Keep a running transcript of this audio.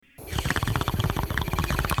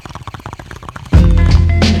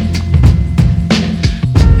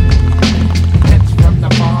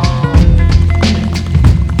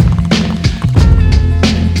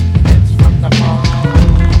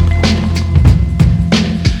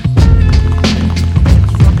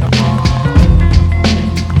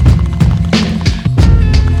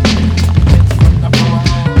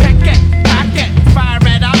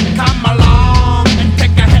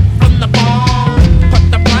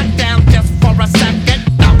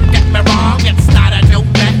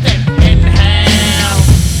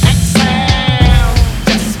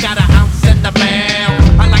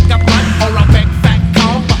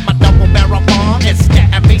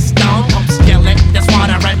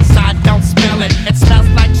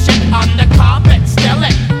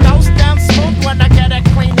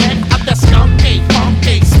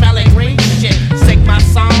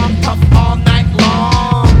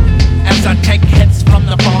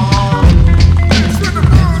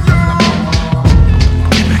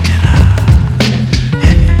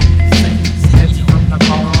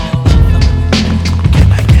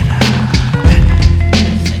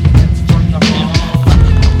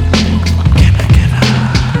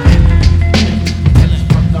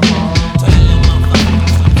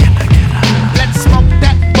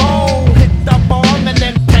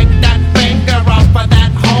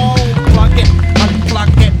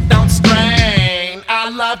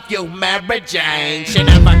love you, Mary Jane. She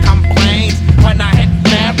never complains when I hit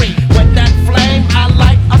Mary with that flame. I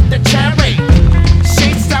light up the cherry.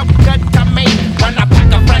 She's so good to me. When I pack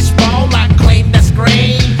a fresh bowl, I clean the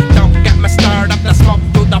screen. Don't get me stirred up the smoke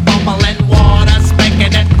through the bubble.